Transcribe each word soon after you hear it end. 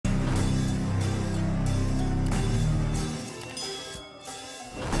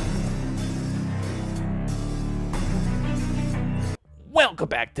Welcome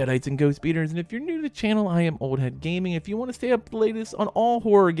back, Deadites and Ghost Beaters, and if you're new to the channel, I am Oldhead Gaming. If you want to stay up to the latest on all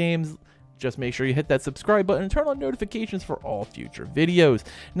horror games, just make sure you hit that subscribe button and turn on notifications for all future videos.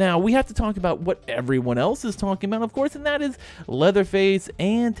 Now, we have to talk about what everyone else is talking about, of course, and that is Leatherface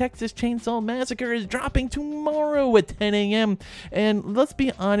and Texas Chainsaw Massacre is dropping tomorrow at 10 a.m. And let's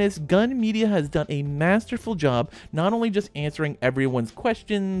be honest, Gun Media has done a masterful job, not only just answering everyone's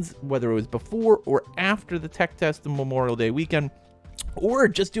questions, whether it was before or after the tech test and Memorial Day weekend, or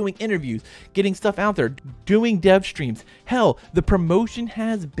just doing interviews, getting stuff out there, doing dev streams. Hell, the promotion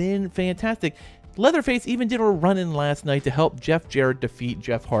has been fantastic. Leatherface even did a run-in last night to help Jeff Jarrett defeat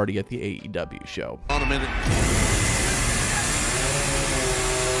Jeff Hardy at the AEW show. On a minute.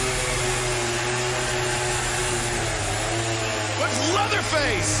 Where's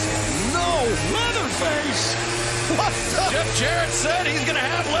Leatherface? No, Leatherface! What the? Jeff Jarrett said he's gonna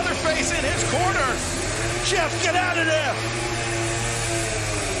have Leatherface in his corner. Jeff, get out of there!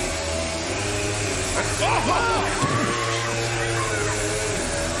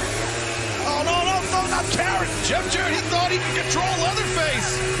 Oh, no, not Carrot! Jeff Jarrett, he thought he could control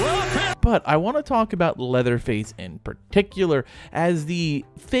Leatherface! But I want to talk about Leatherface in particular as the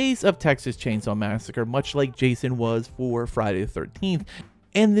face of Texas Chainsaw Massacre, much like Jason was for Friday the 13th.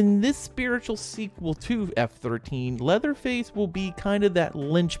 And in this spiritual sequel to F13, Leatherface will be kind of that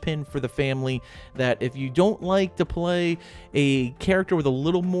linchpin for the family that if you don't like to play a character with a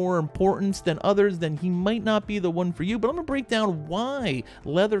little more importance than others, then he might not be the one for you. But I'm going to break down why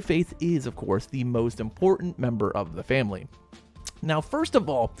Leatherface is, of course, the most important member of the family. Now, first of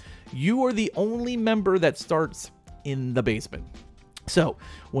all, you are the only member that starts in the basement. So,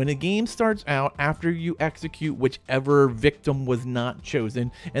 when a game starts out, after you execute whichever victim was not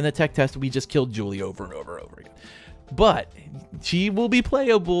chosen, in the tech test, we just killed Julie over and over again. But she will be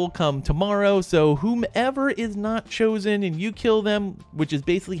playable come tomorrow, so whomever is not chosen and you kill them, which is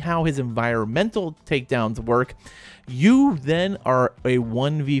basically how his environmental takedowns work, you then are a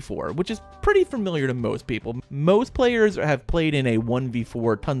 1v4, which is pretty familiar to most people. Most players have played in a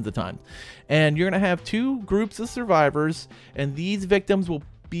 1v4 tons of times. And you're going to have two groups of survivors, and these victims will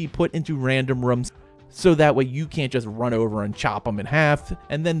be put into random rooms. So that way you can't just run over and chop them in half,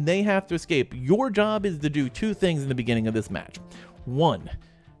 and then they have to escape. Your job is to do two things in the beginning of this match. One,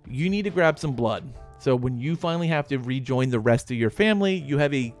 you need to grab some blood. So when you finally have to rejoin the rest of your family, you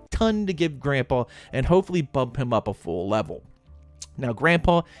have a ton to give Grandpa and hopefully bump him up a full level. Now,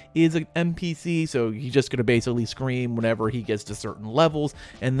 Grandpa is an NPC, so he's just going to basically scream whenever he gets to certain levels,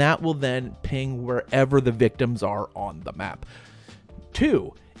 and that will then ping wherever the victims are on the map.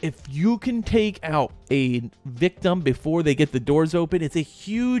 Two, if you can take out a victim before they get the doors open, it's a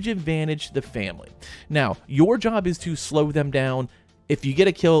huge advantage to the family. Now, your job is to slow them down. If you get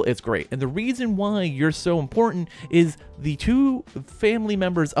a kill, it's great. And the reason why you're so important is the two family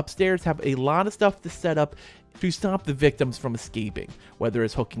members upstairs have a lot of stuff to set up to stop the victims from escaping, whether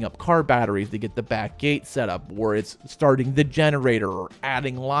it's hooking up car batteries to get the back gate set up, or it's starting the generator, or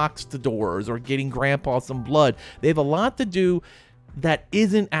adding locks to doors, or getting Grandpa some blood. They have a lot to do that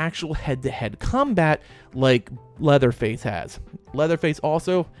isn't actual head-to-head combat like Leatherface has. Leatherface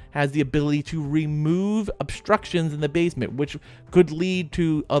also has the ability to remove obstructions in the basement, which could lead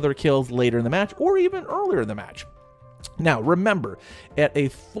to other kills later in the match or even earlier in the match. Now, remember, at a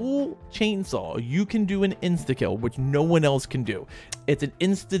full chainsaw, you can do an insta-kill, which no one else can do. It's an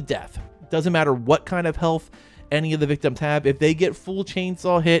insta-death. Doesn't matter what kind of health any of the victims have. If they get full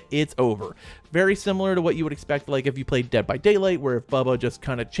chainsaw hit, it's over. Very similar to what you would expect, like if you played Dead by Daylight, where if Bubba just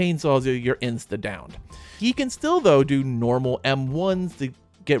kind of chainsaws you, you're insta-downed. He can still, though, do normal M1s to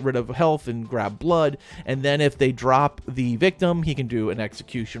get rid of health and grab blood, and then if they drop the victim, he can do an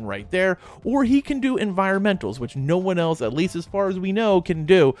execution right there, or he can do environmentals, which no one else, at least as far as we know, can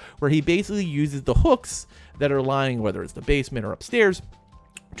do, where he basically uses the hooks that are lying, whether it's the basement or upstairs,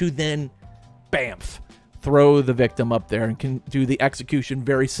 to then bamf, throw the victim up there and can do the execution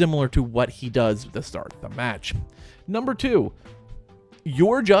very similar to what he does at the start of the match. Number two,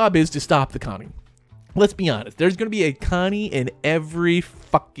 your job is to stop the Connie. Let's be honest, there's going to be a Connie in every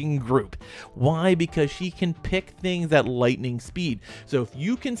fucking group. Why? Because she can pick things at lightning speed. So if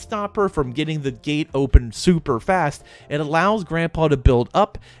you can stop her from getting the gate open super fast, it allows Grandpa to build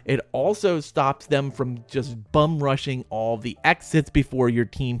up. It also stops them from just bum rushing all the exits before your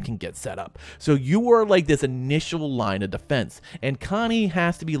team can get set up. So you are like this initial line of defense, and Connie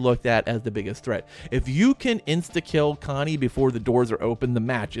has to be looked at as the biggest threat. If you can insta-kill Connie before the doors are open, the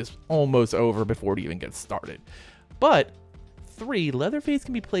match is almost over before it even gets started. But 3, Leatherface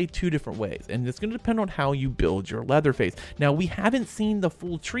can be played 2 different ways, and it's going to depend on how you build your Leatherface. Now, we haven't seen the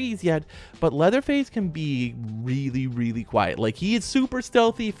full trees yet, but Leatherface can be really, really quiet. Like, he is super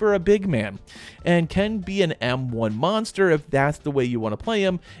stealthy for a big man, and can be an M1 monster if that's the way you want to play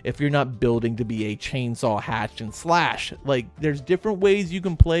him, if you're not building to be a chainsaw, hatch, and slash. Like, there's different ways you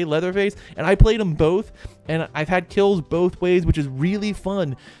can play Leatherface, and I played them both, and I've had kills both ways, which is really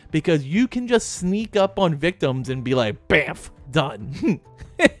fun, because you can just sneak up on victims and be like, bamf, done.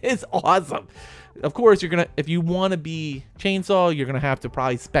 It's awesome. Of course, if you want to be chainsaw, you're gonna have to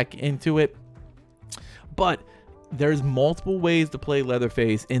probably spec into it, but there's multiple ways to play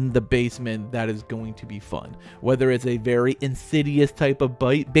Leatherface in the basement that is going to be fun. Whether it's a very insidious type of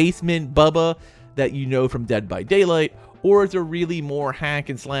basement Bubba that you know from Dead by Daylight, or it's a really more hack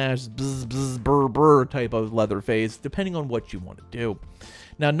and slash bzz, bzz, brr, brr type of Leatherface, depending on what you want to do.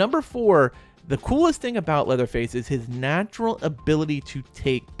 Now, number 4, the coolest thing about Leatherface is his natural ability to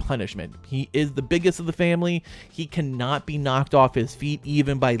take punishment. He is the biggest of the family. He cannot be knocked off his feet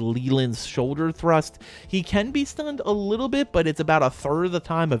even by Leland's shoulder thrust. He can be stunned a little bit, but it's about 1/3 of the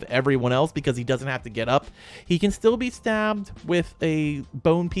time of everyone else because he doesn't have to get up. He can still be stabbed with a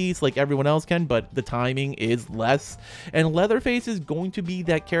bone piece like everyone else can, but the timing is less. And Leatherface is going to be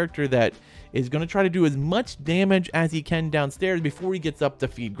that character that is going to try to do as much damage as he can downstairs before he gets up to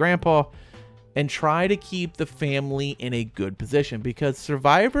feed Grandpa, and try to keep the family in a good position, because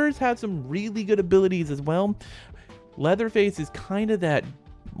survivors have some really good abilities as well. Leatherface is kind of that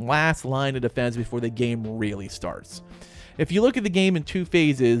last line of defense before the game really starts. If you look at the game in 2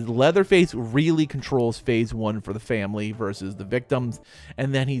 phases, Leatherface really controls phase 1 for the family versus the victims,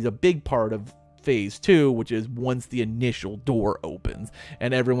 and then he's a big part of phase 2, which is once the initial door opens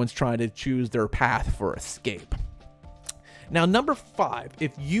and everyone's trying to choose their path for escape. Now, number 5,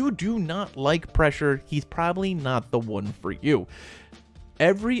 if you do not like pressure, he's probably not the one for you.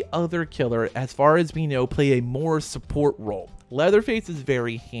 Every other killer, as far as we know, play a more support role. Leatherface is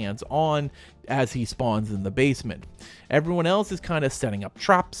very hands-on as he spawns in the basement. Everyone else is kind of setting up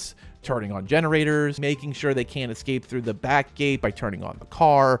traps, turning on generators, making sure they can't escape through the back gate by turning on the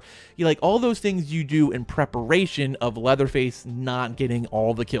car. Like all those things you do in preparation of Leatherface not getting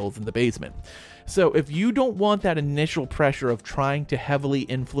all the kills in the basement. So if you don't want that initial pressure of trying to heavily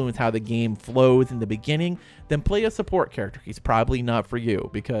influence how the game flows in the beginning, then play a support character. He's probably not for you,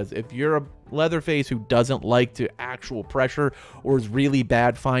 because if you're a Leatherface who doesn't like to actual pressure or is really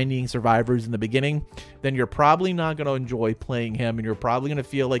bad finding survivors in the beginning, then you're probably not going to enjoy playing him, and you're probably going to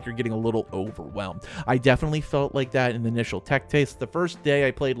feel like you're getting a little overwhelmed. I definitely felt like that in the initial tech taste. The first day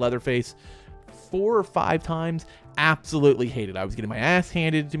I played Leatherface 4 or 5 times, absolutely hated. I was getting my ass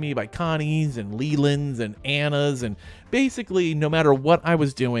handed to me by Connies and Lelands and Annas, and basically no matter what I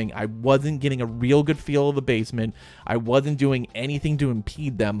was doing, I wasn't getting a real good feel of the basement. I wasn't doing anything to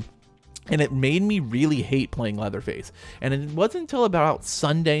impede them, and it made me really hate playing Leatherface. And it wasn't until about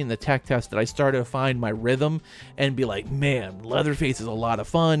Sunday in the tech test that I started to find my rhythm and be like, man, Leatherface is a lot of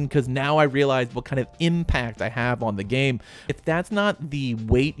fun, because now I realize what kind of impact I have on the game. If that's not the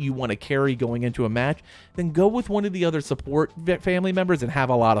weight you want to carry going into a match, then go with one of the other support family members and have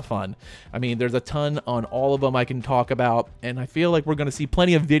a lot of fun. I mean, there's a ton on all of them I can talk about, and I feel like we're going to see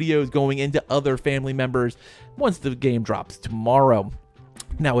plenty of videos going into other family members once the game drops tomorrow.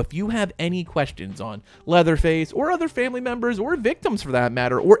 Now, if you have any questions on Leatherface or other family members or victims for that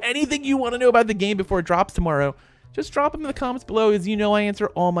matter, or anything you want to know about the game before it drops tomorrow, just drop them in the comments below. As you know, I answer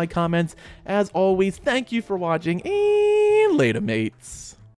all my comments. As always, thank you for watching, and later, mates.